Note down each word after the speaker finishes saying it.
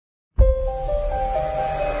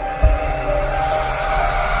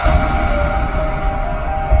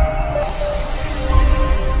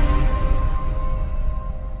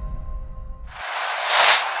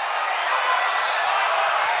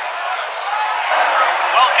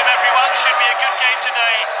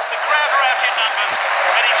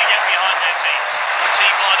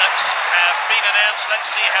been announced.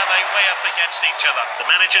 Let's see how they weigh up against each other. The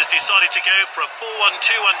manager's decided to go for a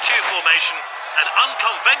 4-1-2-1-2 formation, an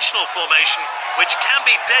unconventional formation which can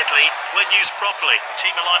be deadly when used properly. The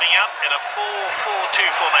team are lining up in a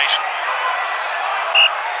 4-4-2 formation.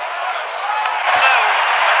 So,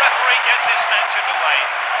 the referee gets this match underway.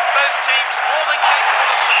 Both teams more than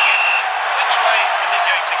capable of winning it. Which way is it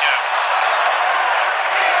going to go?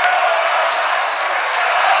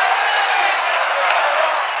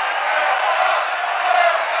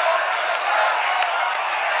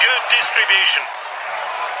 Good distribution.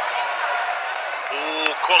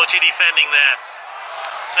 Oh, quality defending there.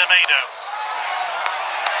 Tomato.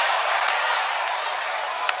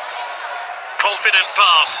 Confident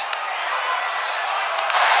pass.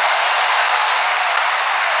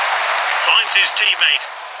 Finds his teammate.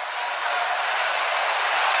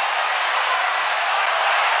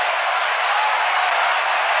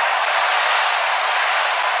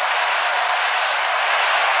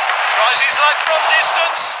 Tries his luck from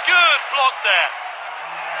distance. Good block there.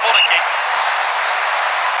 Corner kick.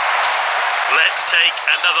 Let's take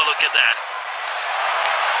another look at that.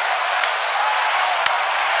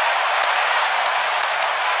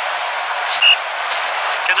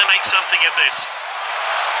 Can they make something of this?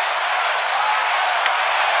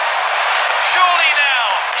 Surely now.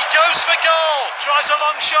 He goes for goal. Tries a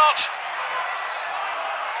long shot.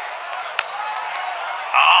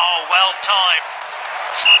 Oh, well timed.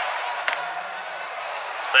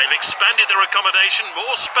 They've expanded their accommodation,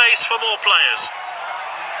 more space for more players.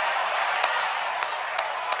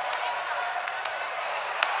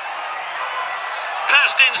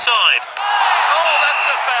 Passed inside. Oh, that's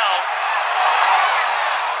a foul.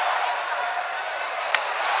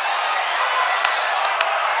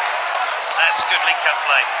 That's good link-up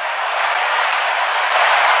play.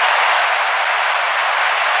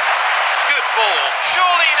 Good ball.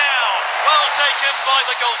 Surely now. Well taken by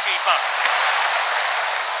the goalkeeper.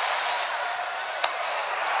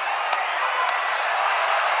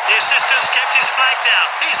 The assistant's kept his flag down.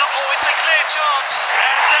 It's a clear chance.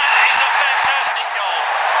 And that is a fantastic goal.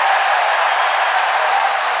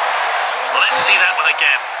 Let's see that one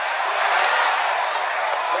again.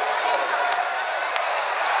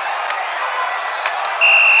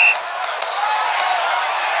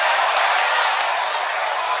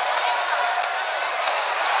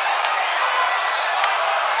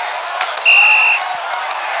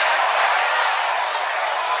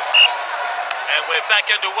 And we're back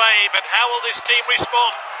underway, but how will this team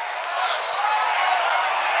respond?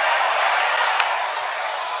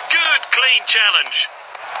 Good, clean challenge.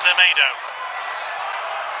 Tomato.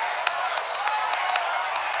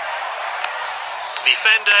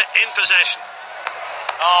 Defender in possession.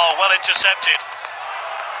 Oh, well intercepted.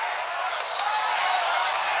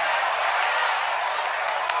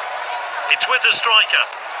 It's with the striker.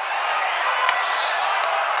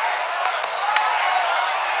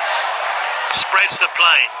 Spreads the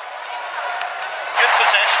play. Good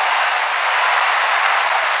possession.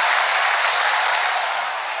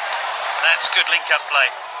 That's good link-up play.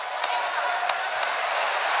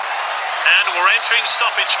 And we're entering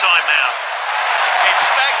stoppage time now. It's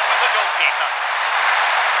back with the goalkeeper.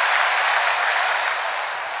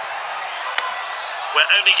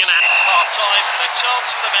 We're only going to have half-time and a chance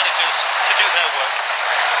for the managers to do their work.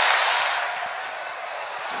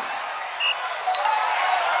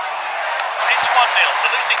 It's 1-0.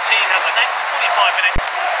 The losing team have the next 45 minutes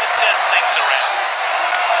to turn things around.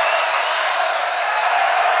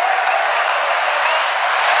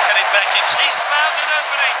 Let's get it back in. He's found an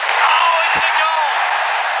opening. Oh, it's a goal.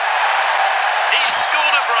 He's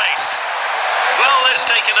scored a brace. Well, let's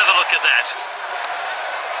take another look at that.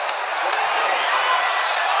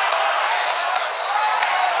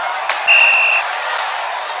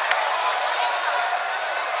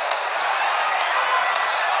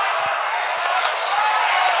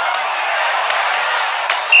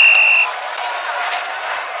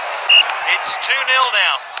 It's 2-0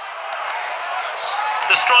 now.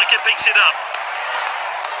 The striker picks it up.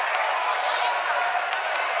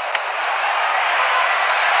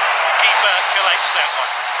 Keeper collects that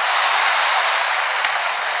one.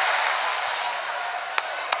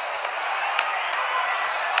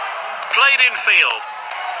 Played in field.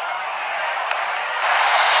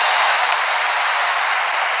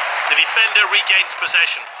 The defender regains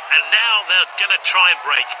possession, and now they're going to try and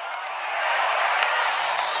break.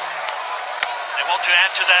 They want to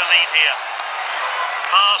add to their lead here.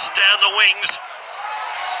 Pass down the wings.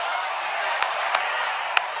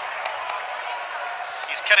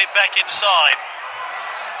 He's cut it back inside.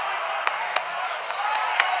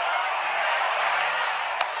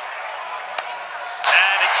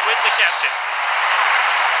 And it's with the captain. captain.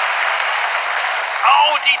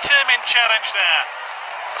 Oh, determined challenge there.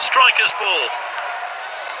 Striker's ball.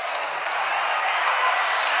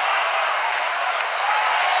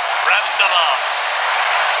 Ramsalar.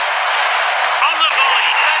 On the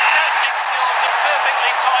volley. Fantastic skill to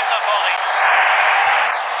perfectly time the volley.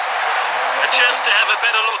 A chance to have a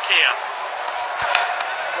better look here.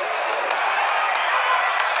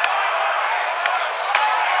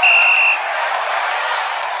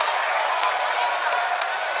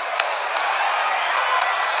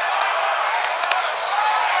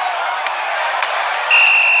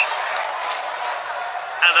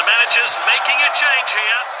 And the manager's making a change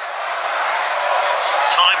here.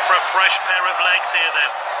 Time for a fresh pair of legs here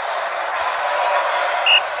then.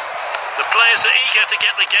 The players are eager to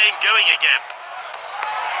get the game going again.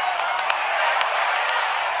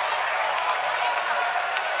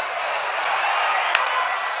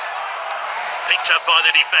 Picked up by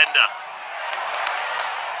the defender.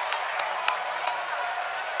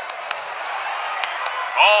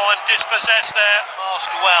 Oh, and dispossessed there.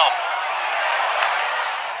 Passed well.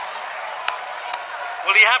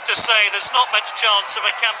 Well, you have to say there's not much chance of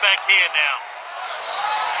a comeback here now.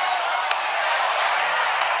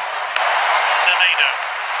 Tomato.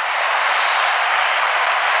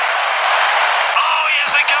 Oh, he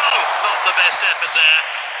has a goal. Not the best effort there.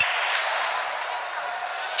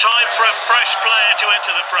 Time for a fresh player to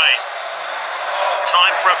enter the fray.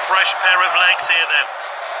 Time for a fresh pair of legs here then.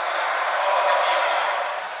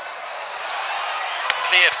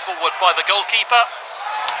 Cleared forward by the goalkeeper.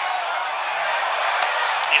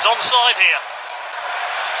 He's onside here.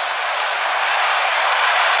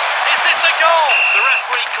 Is this a goal? The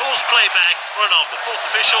referee calls play back for an off. The fourth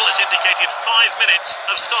official has indicated 5 minutes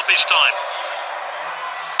of stoppage time.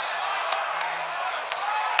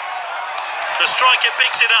 The striker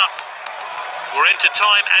picks it up. We're into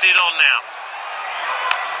time added on now.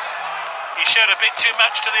 He showed a bit too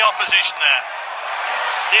much to the opposition there.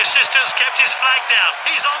 The assistant's kept his flag down.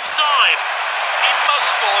 He's onside. He must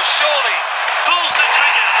score, surely. Pulls the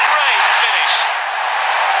trigger. Great finish.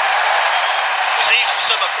 There's even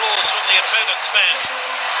some applause from the opponent's fans.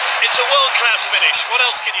 It's a world-class finish. What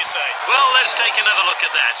else can you say? Well, let's take another look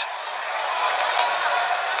at that.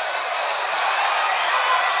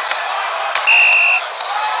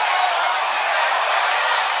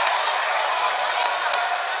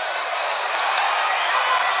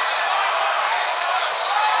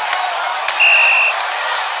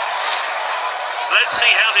 Let's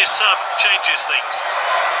see how this sub changes things.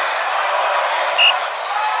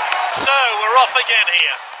 So, we're off again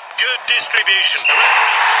here. Good distribution. The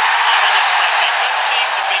referee calls time on this friendly. Both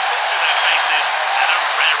teams have been put through their paces and are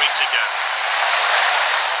raring to go.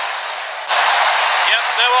 Yep,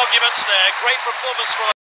 no arguments there. Great performance from